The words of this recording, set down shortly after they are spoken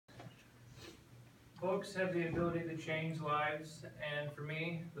Books have the ability to change lives, and for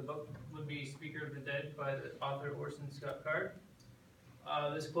me, the book would be Speaker of the Dead by the author Orson Scott Card.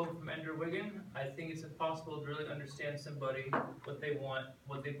 This quote from Ender Wiggin: I think it's impossible to really understand somebody, what they want,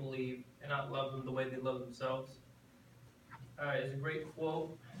 what they believe, and not love them the way they love themselves. It's a great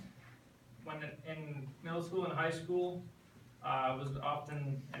quote. When in middle school and high school, I was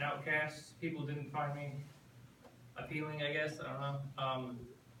often an outcast. People didn't find me appealing, I guess, I don't know.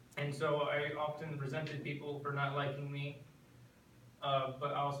 And so I often resented people for not liking me,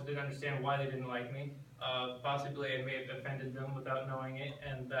 but I also didn't understand why they didn't like me. Possibly I may have offended them without knowing it,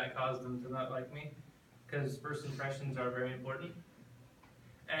 and that caused them to not like me, because first impressions are very important.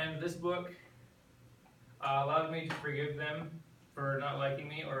 And this book allowed me to forgive them for not liking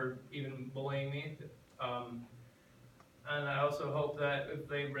me or even bullying me. And I also hope that if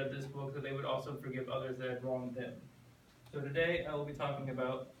they read this book, that they would also forgive others that had wronged them. So today I will be talking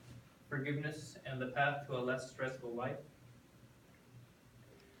about forgiveness and the path to a less stressful life.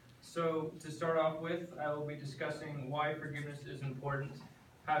 So to start off with, I will be discussing why forgiveness is important,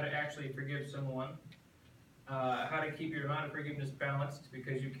 how to actually forgive someone, how to keep your amount of forgiveness balanced,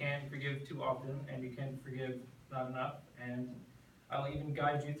 because you can forgive too often and you can forgive not enough, and I'll even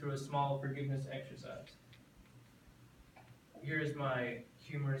guide you through a small forgiveness exercise. Here is my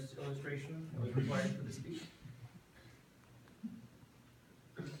humorous illustration that was required for the speech.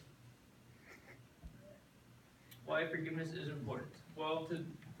 Why forgiveness is important? Well,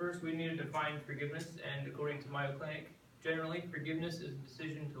 first we need to define forgiveness, and according to Mayo Clinic, generally forgiveness is a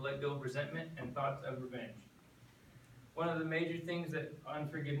decision to let go of resentment and thoughts of revenge. One of the major things that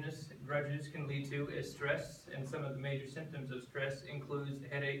unforgiveness, grudges, can lead to is stress, and some of the major symptoms of stress includes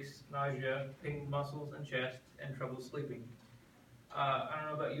headaches, nausea, pain in muscles and chest, and trouble sleeping. I don't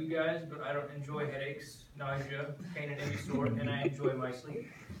know about you guys, but I don't enjoy headaches, nausea, pain of any sort, and I enjoy my sleep.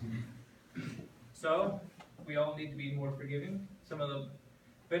 So, we all need to be more forgiving. Some of the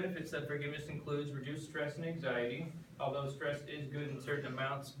benefits of forgiveness includes reduced stress and anxiety. Although stress is good in certain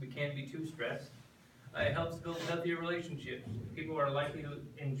amounts, we can be too stressed. It helps build healthier relationships. People are likely to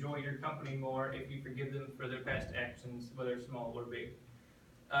enjoy your company more if you forgive them for their past actions, whether small or big.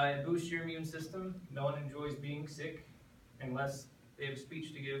 It boosts your immune system. No one enjoys being sick unless they have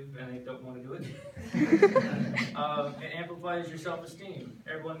speech to give and they don't want to do it. It amplifies your self-esteem.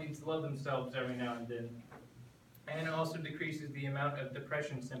 Everyone needs to love themselves every now and then. And it also decreases the amount of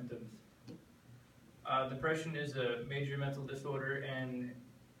depression symptoms. Depression is a major mental disorder, and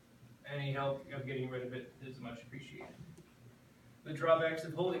any help of getting rid of it is much appreciated. The drawbacks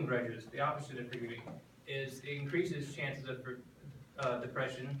of holding grudges, the opposite of forgiving, is it increases chances of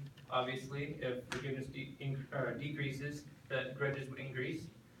depression. Obviously, if forgiveness decreases, that grudges would increase.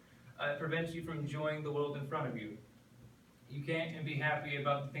 It prevents you from enjoying the world in front of you. You can't be happy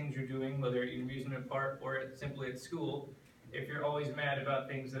about the things you're doing, whether you're amusement park or simply at school, if you're always mad about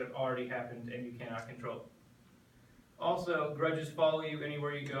things that have already happened and you cannot control. Also, grudges follow you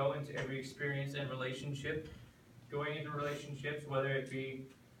anywhere you go, into every experience and relationship. Going into relationships, whether it be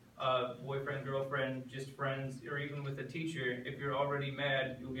boyfriend, girlfriend, just friends, or even with a teacher, if you're already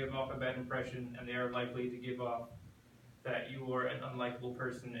mad, you'll give off a bad impression, and they are likely to give off that you are an unlikable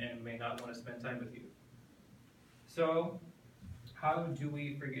person and may not want to spend time with you. So, how do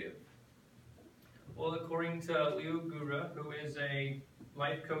we forgive? Well, according to Leo Gura, who is a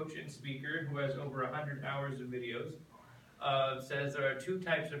life coach and speaker who has over 100 hours of videos, says there are two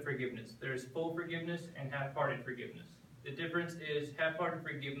types of forgiveness. There's full forgiveness and half-hearted forgiveness. The difference is half-hearted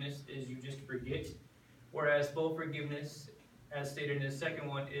forgiveness is you just forget, whereas full forgiveness, as stated in the second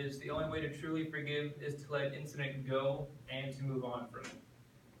one, is the only way to truly forgive is to let an incident go and to move on from it.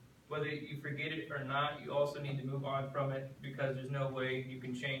 Whether you forget it or not, you also need to move on from it, because there's no way you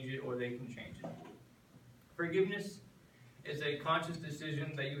can change it or they can change it. Forgiveness is a conscious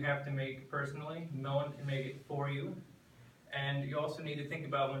decision that you have to make personally. No one can make it for you. And you also need to think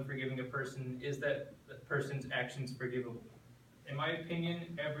about, when forgiving a person, is that the person's actions forgivable? In my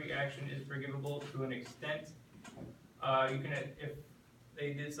opinion, every action is forgivable to an extent. If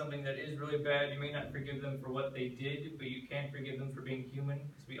they did something that is really bad, you may not forgive them for what they did, but you can forgive them for being human,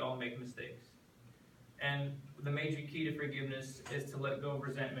 because we all make mistakes. And the major key to forgiveness is to let go of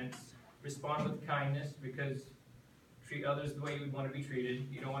resentments, respond with kindness, because treat others the way you would want to be treated.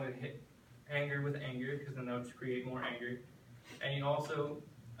 You don't want to hit anger with anger, because then that would create more anger. And you also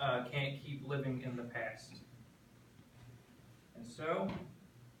can't keep living in the past. And so,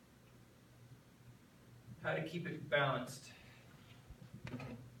 how to keep it balanced.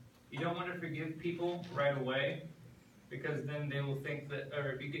 You don't want to forgive people right away, because then they will think that,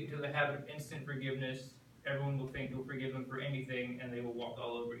 or if you get into the habit of instant forgiveness, everyone will think you'll forgive them for anything and they will walk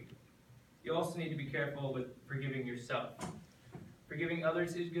all over you. You also need to be careful with forgiving yourself. Forgiving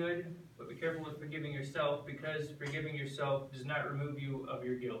others is good, but be careful with forgiving yourself, because forgiving yourself does not remove you of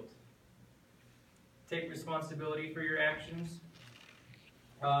your guilt. Take responsibility for your actions.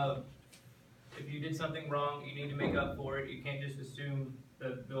 If you did something wrong, you need to make up for it. You can't just assume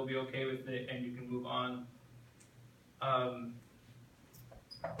that they'll be okay with it and you can move on.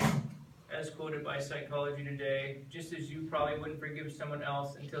 As quoted by Psychology Today, just as you probably wouldn't forgive someone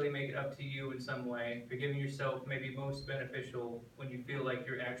else until they make it up to you in some way, forgiving yourself may be most beneficial when you feel like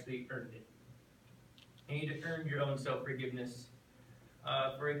you're actually earned it. You need to earn your own self-forgiveness.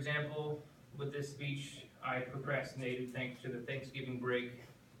 For example, with this speech, I procrastinated thanks to the Thanksgiving break.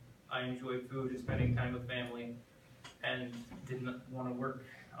 I enjoyed food and spending time with family, and didn't want to work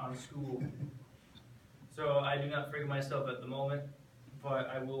on school. So I do not forgive myself at the moment, but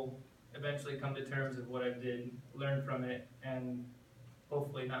I will eventually come to terms with what I did, learn from it, and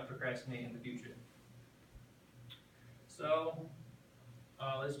hopefully not procrastinate in the future. So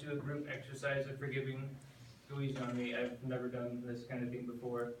let's do a group exercise of forgiving. Go easy on me. I've never done this kind of thing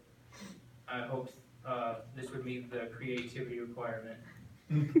before. I hope this would meet the creativity requirement.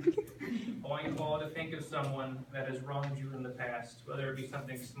 I want you all to think of someone that has wronged you in the past, whether it be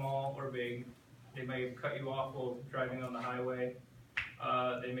something small or big. They may have cut you off while driving on the highway.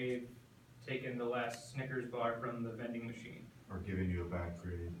 They may have taken the last Snickers bar from the vending machine. Or giving you a bad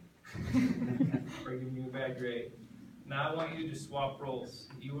grade. Or giving you a bad grade. Now I want you to swap roles.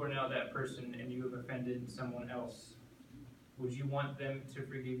 You are now that person and you have offended someone else. Would you want them to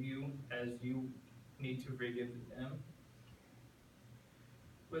forgive you as you need to forgive them?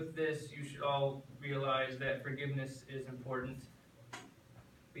 With this, you should all realize that forgiveness is important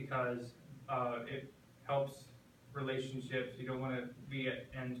because it helps relationships. You don't want to be at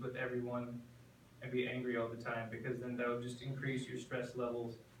ends with everyone and be angry all the time, because then that will just increase your stress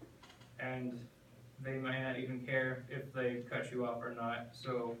levels, and they might not even care if they cut you off or not.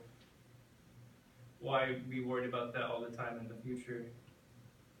 So why be worried about that all the time in the future?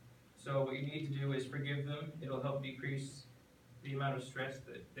 So what you need to do is forgive them. It'll help decrease the amount of stress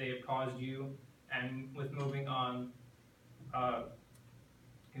that they have caused you, and with moving on,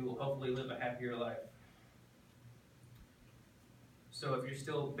 you will hopefully live a happier life. So if you're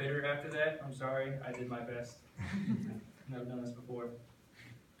still bitter after that, I'm sorry, I did my best. Never done this before.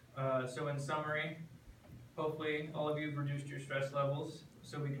 So in summary, hopefully all of you have reduced your stress levels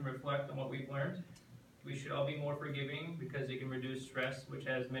so we can reflect on what we've learned. We should all be more forgiving because it can reduce stress, which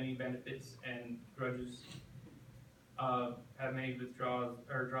has many benefits, and grudges have many withdrawals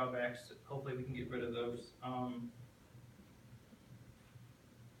or drawbacks. Hopefully we can get rid of those.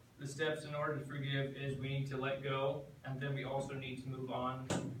 The steps in order to forgive is we need to let go, and then we also need to move on.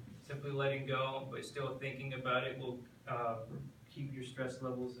 Simply letting go, but still thinking about it will keep your stress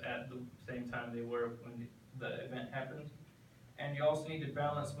levels at the same time they were when the event happened. And you also need to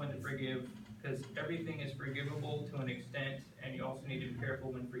balance when to forgive, because everything is forgivable to an extent, and you also need to be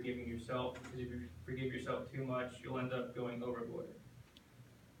careful when forgiving yourself, because if you forgive yourself too much, you'll end up going overboard.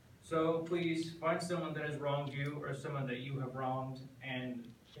 So please find someone that has wronged you or someone that you have wronged and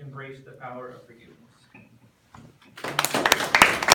embrace the power of forgiveness.